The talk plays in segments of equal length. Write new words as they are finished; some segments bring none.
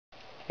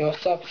Yo,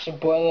 what's up? It's your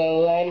boy Lil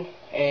Len,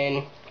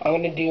 and I'm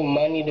gonna do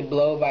 "Money to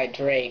Blow" by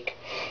Drake.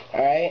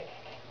 Alright?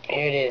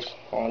 Here it is.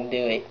 I'm gonna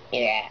do it.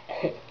 Yeah.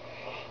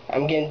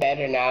 I'm getting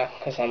better now,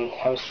 because I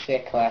was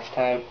sick last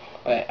time.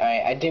 But,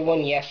 alright, I did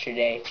one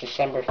yesterday. It's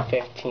December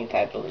 15th,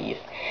 I believe.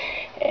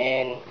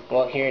 And,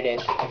 well, here it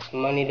is. It's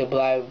Money to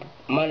Blow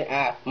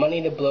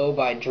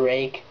by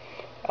Drake,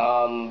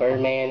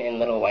 Birdman, and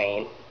Lil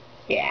Wayne.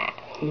 Yeah.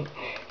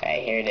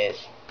 Alright, here it is.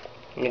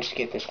 Let me just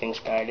get this thing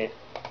started.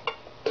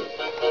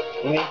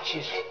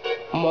 Riches,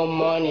 more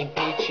money,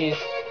 bitches.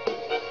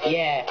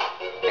 Yeah,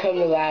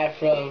 coming live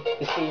from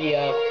the city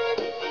of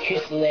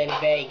Houston,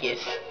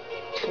 Vegas.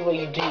 That's what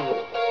you do,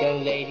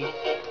 young lady.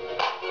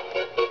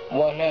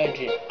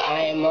 100.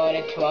 I am on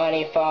a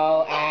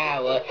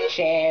 24-hour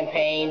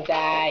champagne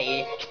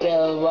diet.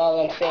 Still while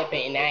I'm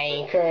sipping,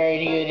 I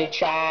encourage you to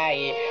try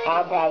it.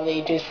 I'm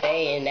probably just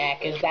saying that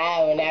cause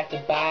I don't have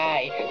to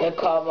buy it. The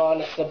club on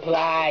the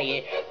supply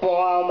it. Boy,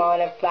 I'm on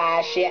the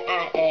fly shit,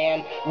 I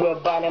am.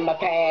 Rebutting my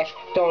past.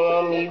 Don't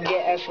want me to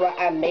get us where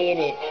I made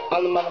it.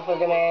 I'm the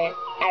motherfucking man.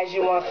 As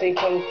you want to see,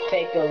 come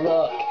take a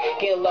look.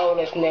 Get low,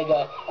 this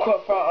nigga.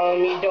 Quit front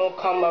on me, don't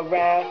come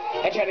around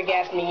and try to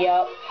gas me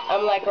up.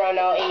 I'm like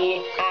Ronald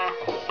E.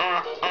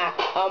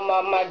 I'm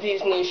on my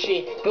Disney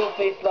shit.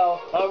 Goofy flow.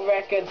 On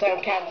records, I'm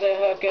Captain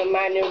Hook and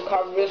my new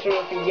car is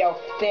rookie, yo.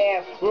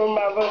 Damn, room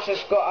my roots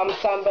score. I'm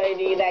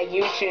somebody that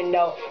you should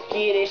know.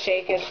 Get it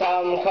shaking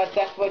something, cause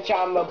that's what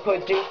I'm a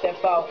producer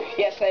for.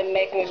 Yes, I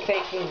make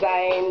mistakes, cause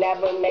I ain't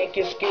never make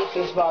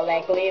excuses for.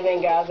 Like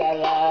leaving girls that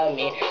love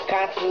me.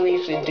 Constantly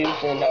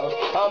seducing those.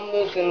 I'm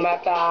losing my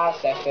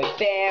thoughts. That's a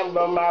damn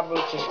room my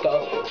roots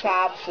go.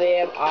 Top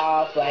slip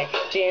off like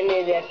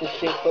Janet at the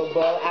Super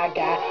Bowl. I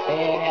got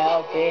and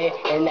help it,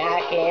 and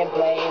I can't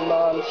blame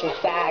them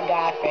since I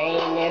got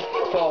famous.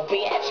 For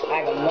bitch,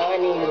 I got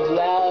money to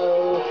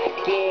blow,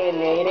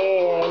 getting it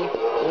in,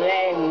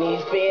 letting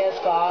these bills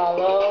fall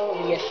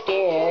over your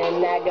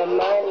skin. I got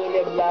money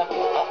to blow.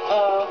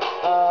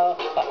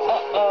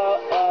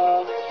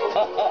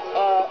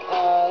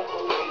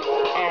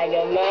 I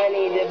got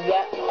money to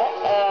blow.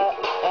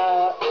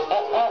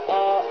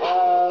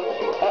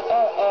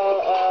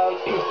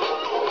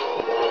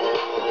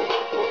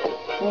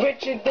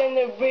 Richer than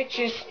the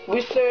richest,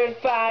 we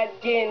certified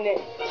getting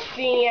it.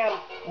 CM,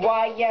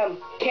 YM,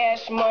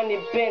 cash money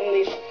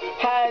Bentleys,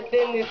 higher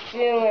than the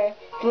ceiling,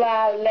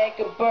 fly like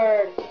a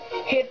bird.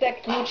 Hit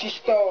that Gucci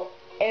store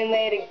and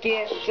let it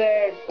get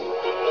served.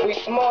 We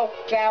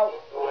smoked out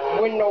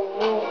with no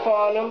roof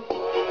on them.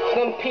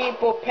 Them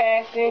people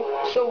passing,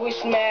 so we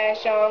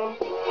smash on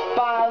them.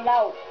 Fall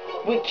out,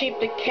 we keep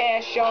the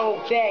cash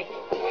on deck.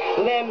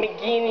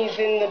 Lamborghinis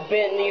and the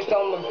Bentleys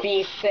on the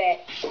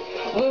V-sets.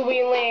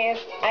 Louis Lens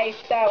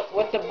iced out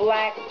with the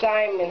black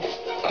diamonds.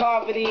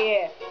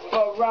 Cartier,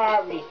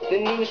 Ferrari, the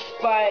new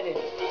Spider.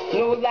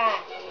 No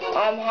lie,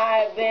 I'm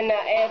higher than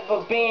I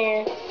ever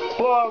been.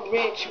 Born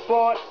rich,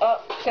 born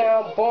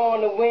uptown,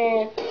 born to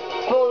win.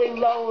 Fully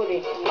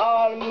loaded,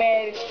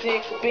 automatic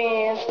 6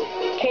 bins.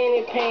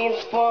 Candy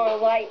paints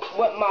fun light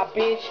with my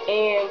bitch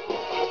in.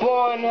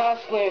 Born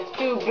hustling,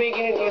 too big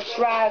and it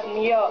strives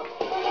me up.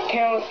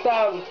 Can't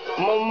stop me,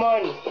 more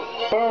money,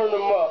 burn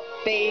them up.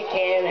 They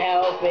can't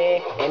help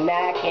it, and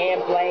I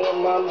can't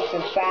blame them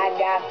since I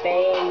got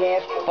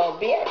famous. But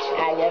bitch,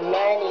 I got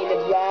money to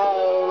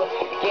blow,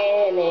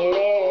 getting it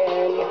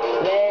in,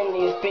 letting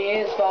these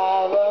bills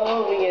fall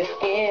over your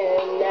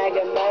skin. I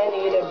got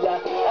money to blow.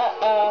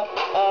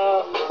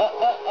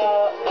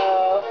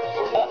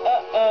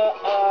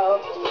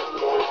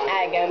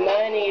 I got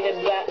money to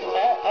blow.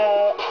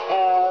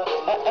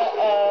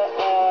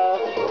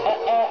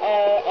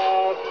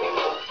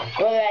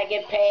 Will I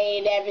get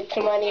paid every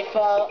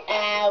 24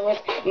 hours?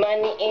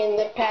 Money in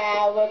the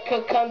power.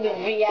 Could come to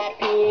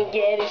VIP and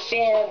get a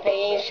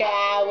champagne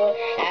shower.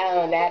 I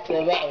don't have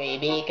to worry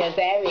because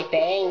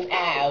everything's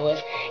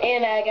ours.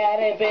 And I got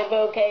a big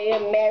bouquet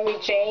of Mary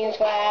Jane's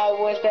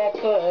flowers that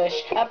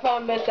push. I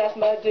promise that's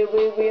my dude.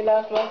 We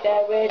love smoke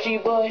that Reggie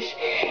Bush.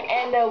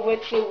 And the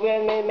with two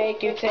women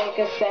make you take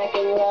a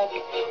second look.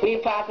 We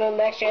poppin'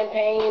 like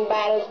champagne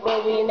bottles,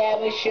 but we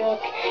never shook.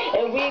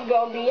 And we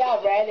gon' be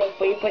alright if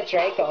we put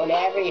Drake on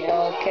every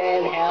hook.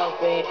 Can't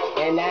help it,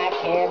 and I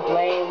can't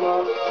blame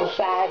them since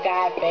I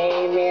got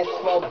famous.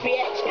 Well,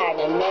 bitch, I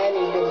got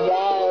money to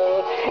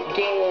blow,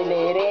 getting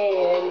it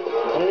in,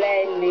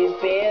 letting these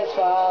bills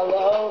fall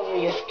over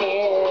your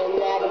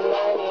skin. I got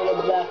money to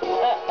blow.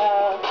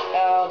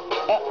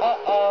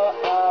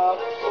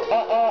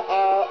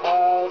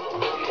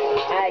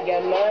 I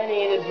got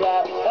money to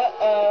blow.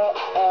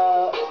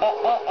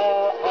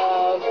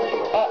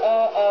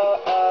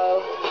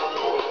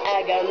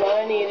 I got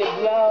money to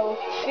blow.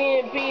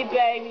 C&B,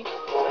 baby.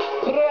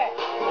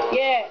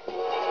 Yeah,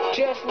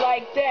 just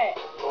like that.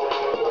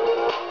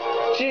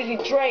 Jersey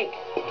Drake,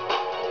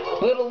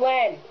 Lil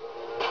Len,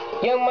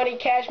 Young Money,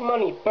 Cash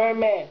Money,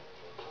 Birdman,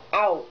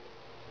 out.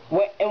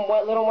 And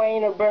what Lil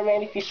Wayne or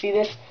Birdman, if you see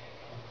this,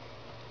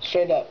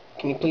 straight up,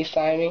 can you please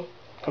sign me?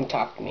 Come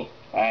talk to me,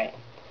 alright?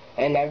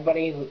 And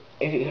everybody,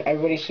 if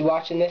everybody's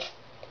watching this,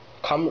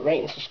 comment,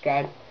 rate, and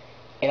subscribe.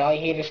 And all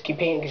you haters keep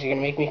hating because you're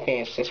gonna make me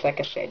famous, just like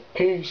I said.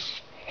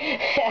 Peace.